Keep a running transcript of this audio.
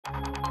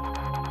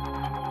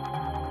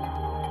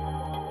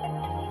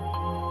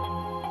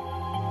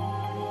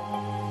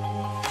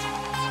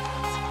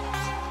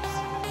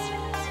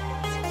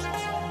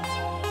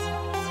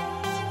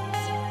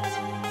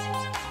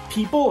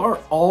People are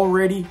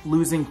already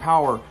losing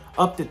power.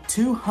 Up to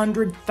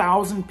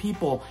 200,000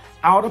 people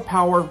out of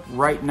power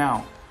right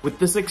now. With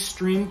this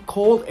extreme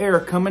cold air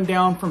coming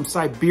down from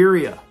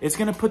Siberia, it's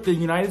gonna put the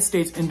United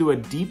States into a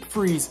deep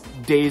freeze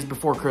days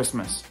before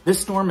Christmas. This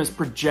storm is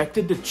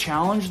projected to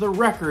challenge the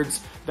records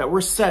that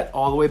were set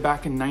all the way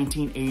back in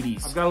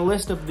 1980s. I've got a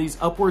list of these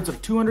upwards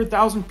of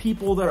 200,000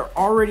 people that are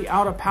already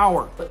out of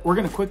power. But we're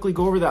gonna quickly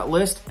go over that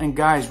list. And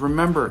guys,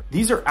 remember,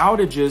 these are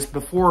outages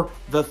before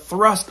the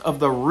thrust of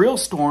the real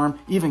storm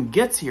even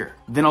gets here.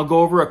 Then I'll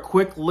go over a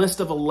quick list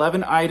of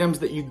 11 items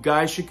that you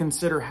guys should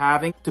consider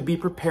having to be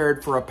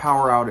prepared for a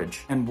power outage.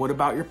 And what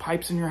about your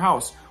pipes in your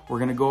house? We're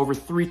gonna go over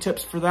 3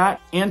 tips for that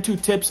and 2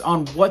 tips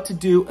on what to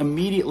do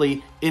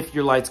immediately if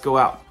your lights go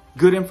out.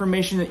 Good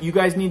information that you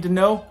guys need to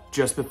know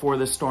just before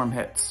this storm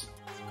hits.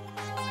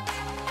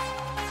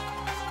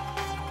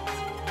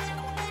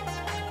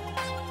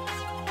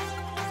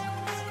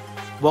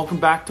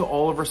 Welcome back to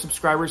all of our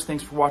subscribers.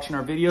 Thanks for watching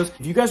our videos.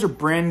 If you guys are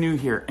brand new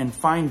here and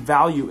find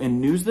value in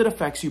news that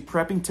affects you,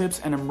 prepping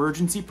tips and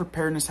emergency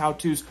preparedness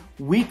how-tos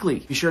weekly,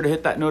 be sure to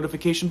hit that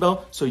notification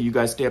bell so you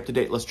guys stay up to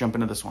date. Let's jump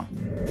into this one.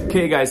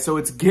 Okay guys, so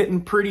it's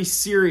getting pretty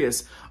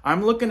serious.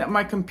 I'm looking at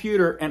my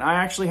computer and I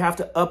actually have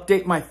to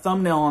update my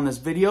thumbnail on this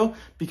video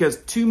because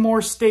 2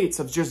 more states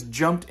have just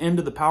jumped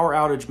into the power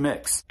outage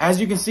mix. As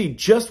you can see,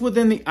 just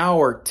within the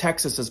hour,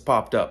 Texas has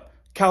popped up.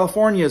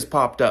 California has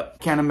popped up.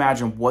 Can't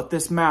imagine what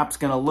this map's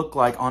gonna look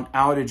like on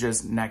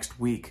outages next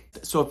week.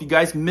 So if you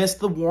guys missed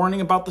the warning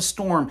about the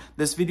storm,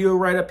 this video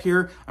right up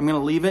here, I'm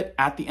gonna leave it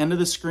at the end of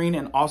the screen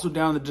and also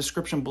down in the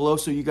description below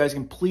so you guys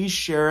can please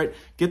share it,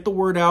 get the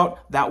word out.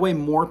 That way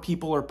more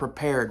people are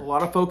prepared. A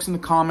lot of folks in the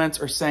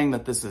comments are saying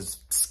that this is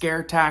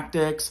scare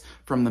tactics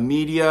from the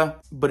media.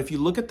 But if you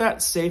look at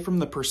that, say from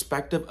the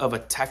perspective of a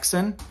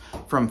Texan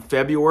from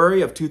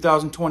February of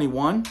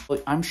 2021,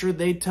 I'm sure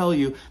they'd tell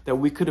you that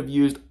we could have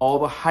used all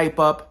the hype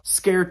up,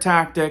 scare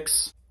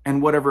tactics, and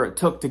whatever it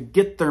took to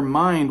get their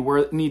mind where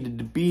it needed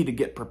to be to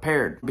get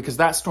prepared, because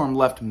that storm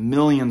left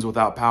millions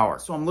without power.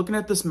 So I'm looking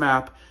at this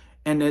map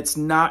and it's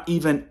not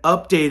even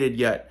updated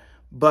yet,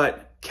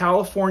 but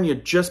California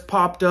just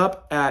popped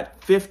up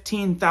at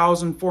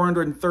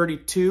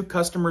 15,432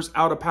 customers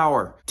out of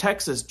power.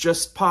 Texas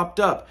just popped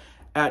up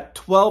at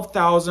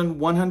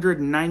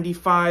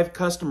 12,195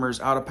 customers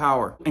out of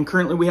power. And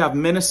currently we have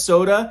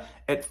Minnesota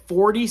at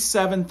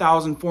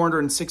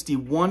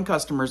 47,461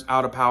 customers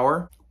out of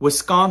power.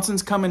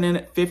 Wisconsin's coming in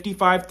at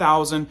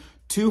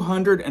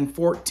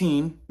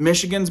 55,214.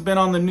 Michigan's been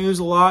on the news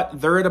a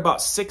lot. They're at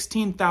about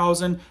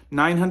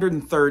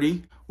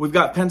 16,930. We've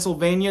got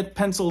Pennsylvania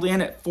penciled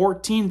in at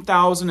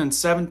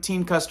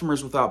 14,017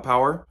 customers without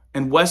power.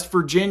 And West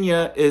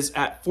Virginia is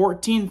at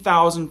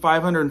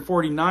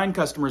 14,549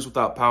 customers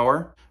without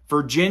power.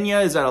 Virginia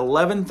is at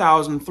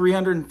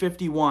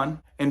 11,351.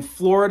 And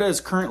Florida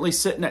is currently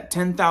sitting at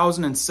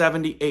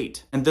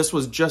 10,078. And this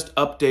was just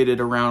updated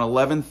around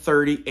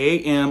 11:30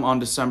 a.m. on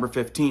December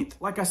 15th.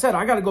 Like I said,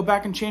 I got to go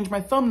back and change my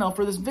thumbnail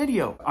for this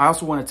video. I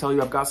also want to tell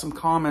you I've got some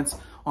comments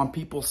on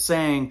people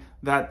saying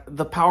that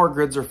the power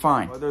grids are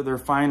fine. Whether they're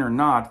fine or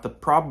not, the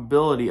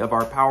probability of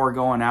our power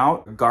going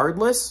out,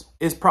 regardless,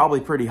 is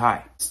probably pretty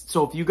high.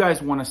 So if you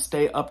guys want to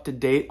stay up to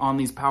date on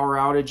these power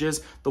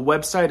outages, the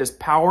website is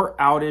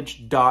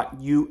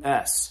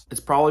poweroutage.us. It's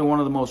probably one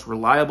of the most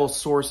reliable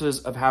sources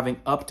of having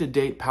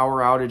up-to-date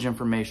power outage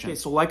information. Okay,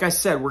 so like I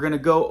said, we're going to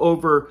go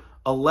over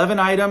 11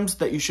 items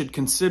that you should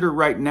consider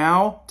right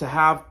now to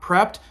have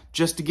prepped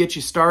just to get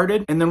you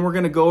started. And then we're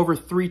gonna go over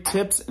 3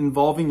 tips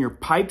involving your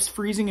pipes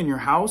freezing in your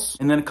house,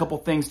 and then a couple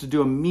things to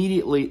do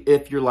immediately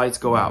if your lights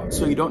go out.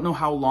 So you don't know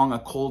how long a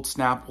cold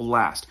snap will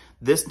last.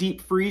 This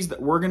deep freeze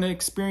that we're gonna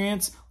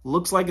experience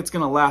looks like it's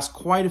gonna last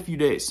quite a few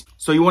days.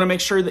 So you wanna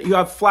make sure that you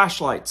have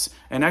flashlights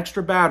and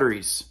extra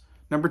batteries.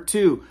 Number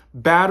 2,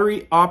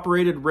 battery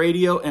operated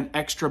radio and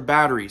extra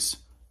batteries.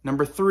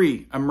 Number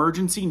 3,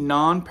 emergency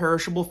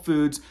non-perishable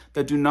foods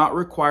that do not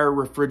require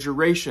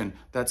refrigeration.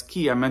 That's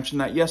key. I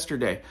mentioned that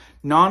yesterday.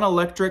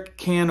 Non-electric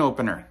can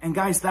opener. And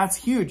guys, that's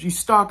huge. You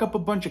stock up a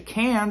bunch of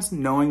cans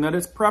knowing that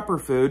it's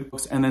prepper food.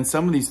 And then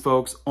some of these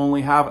folks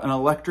only have an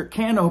electric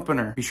can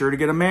opener. Be sure to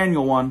get a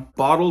manual one.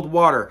 Bottled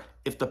water.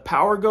 If the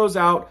power goes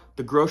out,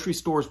 the grocery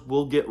stores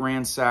will get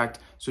ransacked,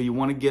 so you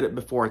want to get it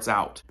before it's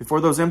out,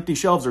 before those empty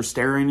shelves are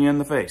staring you in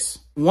the face.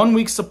 1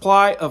 week's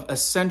supply of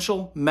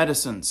essential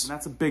medicines. And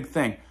that's a big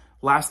thing.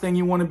 Last thing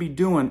you want to be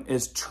doing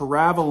is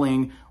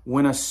traveling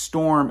when a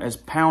storm is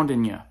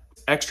pounding you.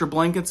 Extra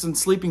blankets and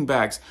sleeping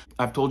bags.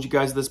 I've told you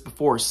guys this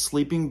before.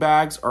 Sleeping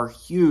bags are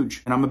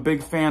huge, and I'm a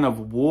big fan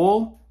of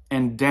wool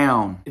and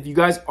down. If you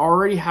guys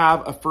already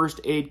have a first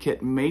aid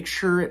kit, make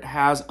sure it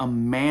has a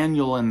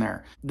manual in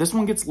there. This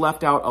one gets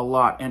left out a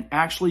lot, and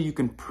actually you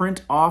can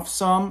print off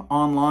some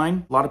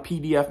online. A lot of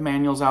PDF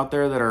manuals out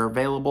there that are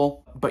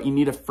available, but you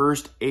need a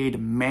first aid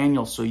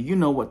manual so you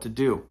know what to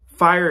do.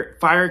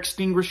 Fire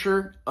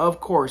extinguisher, of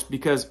course,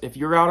 because if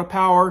you're out of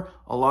power,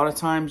 a lot of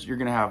times you're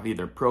gonna have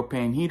either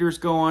propane heaters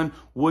going,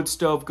 wood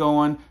stove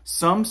going,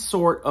 some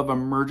sort of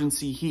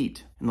emergency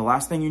heat. And the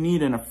last thing you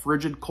need in a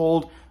frigid,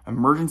 cold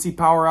emergency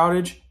power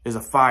outage is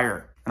a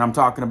fire. And I'm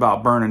talking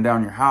about burning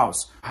down your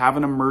house. Have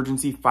an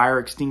emergency fire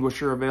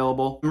extinguisher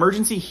available.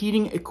 Emergency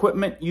heating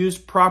equipment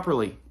used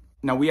properly.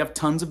 Now we have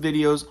tons of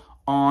videos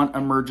on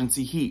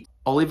emergency heat.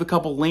 I'll leave a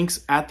couple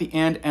links at the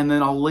end, and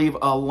then I'll leave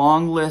a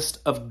long list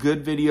of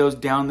good videos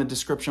down in the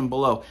description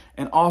below.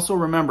 And also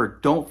remember,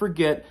 don't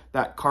forget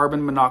that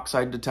carbon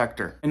monoxide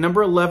detector. And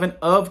number 11,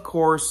 of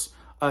course,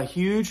 a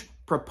huge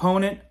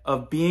proponent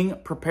of being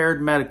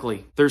prepared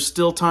medically. There's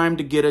still time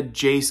to get a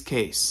JACE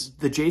case.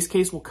 The JACE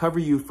case will cover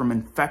you from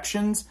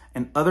infections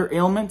and other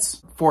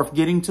ailments for if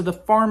getting to the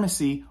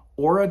pharmacy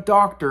or a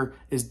doctor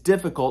is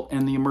difficult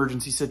in the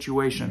emergency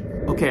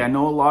situation. Okay, I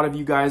know a lot of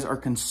you guys are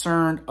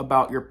concerned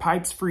about your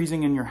pipes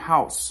freezing in your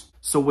house.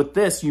 So with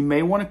this, you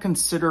may want to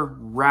consider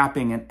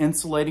wrapping and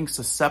insulating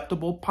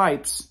susceptible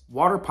pipes,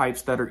 water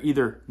pipes that are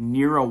either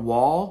near a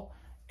wall,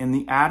 in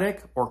the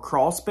attic, or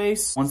crawl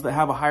space, ones that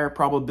have a higher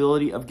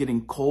probability of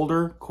getting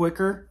colder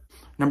quicker.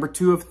 Number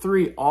 2 of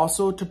 3,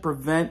 also to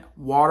prevent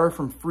water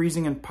from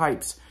freezing in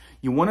pipes.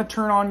 You want to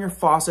turn on your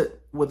faucet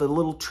with a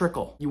little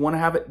trickle. You want to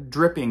have it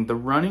dripping. The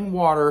running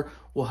water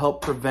will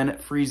help prevent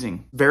it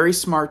freezing. Very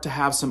smart to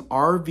have some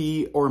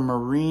RV or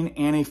marine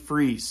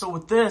antifreeze. So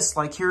with this,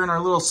 like here in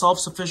our little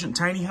self-sufficient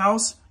tiny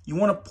house, you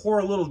want to pour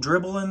a little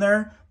dribble in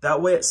there.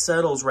 That way it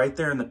settles right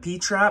there in the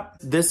P-trap.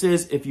 This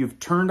is if you've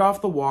turned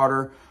off the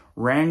water,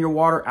 ran your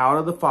water out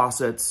of the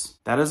faucets.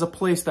 That is a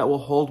place that will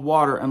hold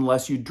water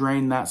unless you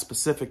drain that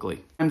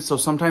specifically. And so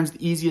sometimes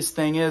the easiest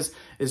thing is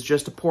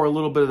just to pour a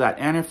little bit of that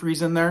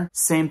antifreeze in there.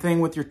 Same thing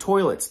with your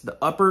toilets. The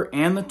upper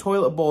and the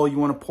toilet bowl, you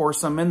want to pour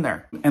some in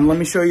there. And let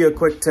me show you a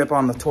quick tip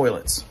on the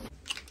toilets.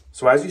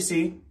 So as you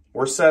see,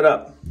 we're set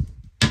up.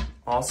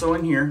 Also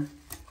in here.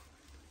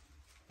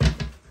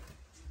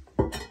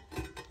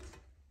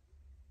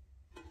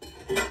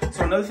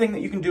 So another thing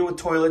that you can do with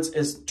toilets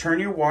is turn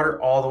your water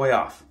all the way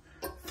off.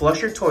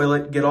 Flush your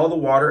toilet, get all the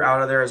water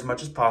out of there as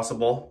much as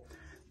possible.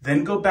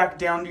 Then go back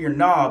down to your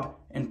knob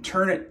and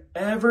turn it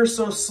ever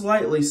so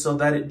slightly so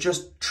that it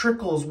just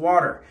trickles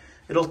water.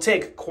 It'll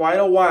take quite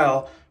a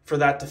while for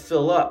that to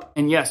fill up.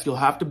 And yes, you'll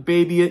have to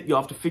baby it. You'll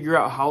have to figure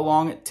out how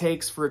long it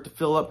takes for it to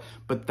fill up,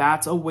 but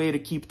that's a way to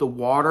keep the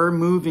water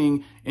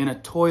moving in a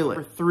toilet.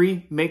 Number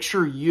 3, make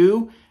sure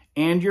you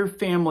and your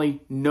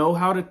family know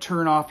how to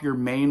turn off your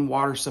main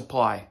water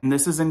supply. And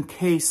this is in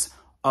case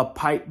a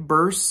pipe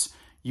bursts,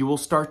 you will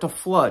start to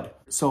flood.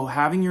 So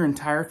having your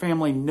entire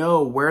family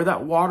know where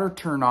that water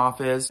turn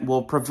off is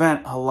will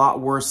prevent a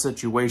lot worse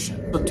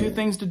situation. So 2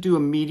 things to do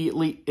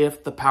immediately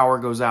if the power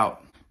goes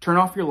out. Turn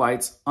off your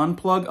lights,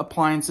 unplug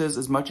appliances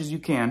as much as you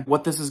can.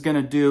 What this is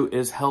gonna do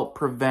is help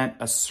prevent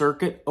a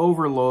circuit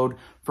overload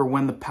for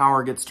when the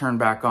power gets turned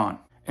back on.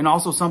 And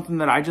also something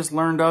that I just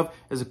learned of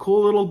is a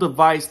cool little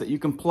device that you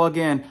can plug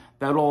in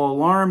that'll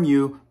alarm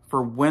you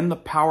for when the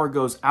power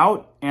goes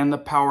out and the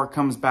power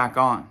comes back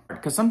on.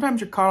 Because sometimes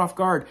you're caught off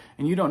guard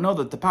and you don't know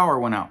that the power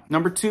went out.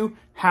 Number 2,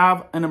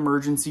 have an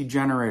emergency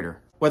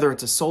generator. Whether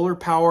it's a solar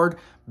powered,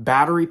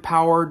 battery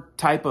powered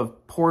type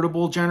of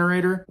portable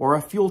generator or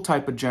a fuel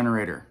type of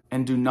generator.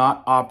 And do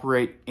not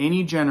operate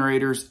any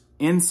generators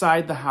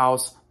inside the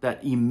house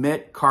that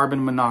emit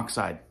carbon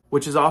monoxide,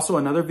 which is also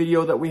another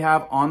video that we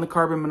have on the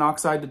carbon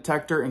monoxide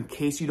detector. In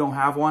case you don't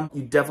have one,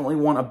 you definitely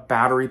want a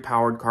battery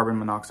powered carbon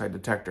monoxide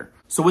detector.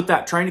 So with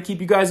that, trying to keep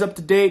you guys up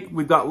to date.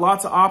 We've got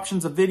lots of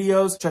options of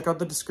videos. Check out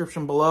the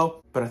description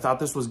below. But I thought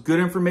this was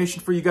good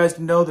information for you guys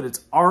to know that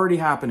it's already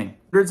happening.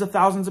 Hundreds of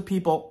thousands of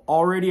people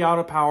already out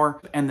of power,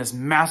 and this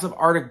massive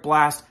Arctic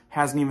blast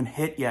hasn't even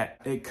hit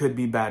yet. It could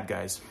be bad,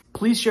 guys.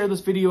 Please share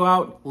this video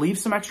out. Leave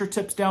some extra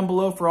tips down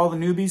below for all the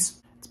newbies.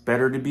 It's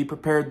better to be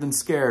prepared than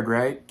scared,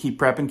 right? Keep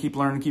prepping, keep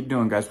learning, keep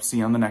doing, guys. We'll see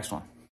you on the next one.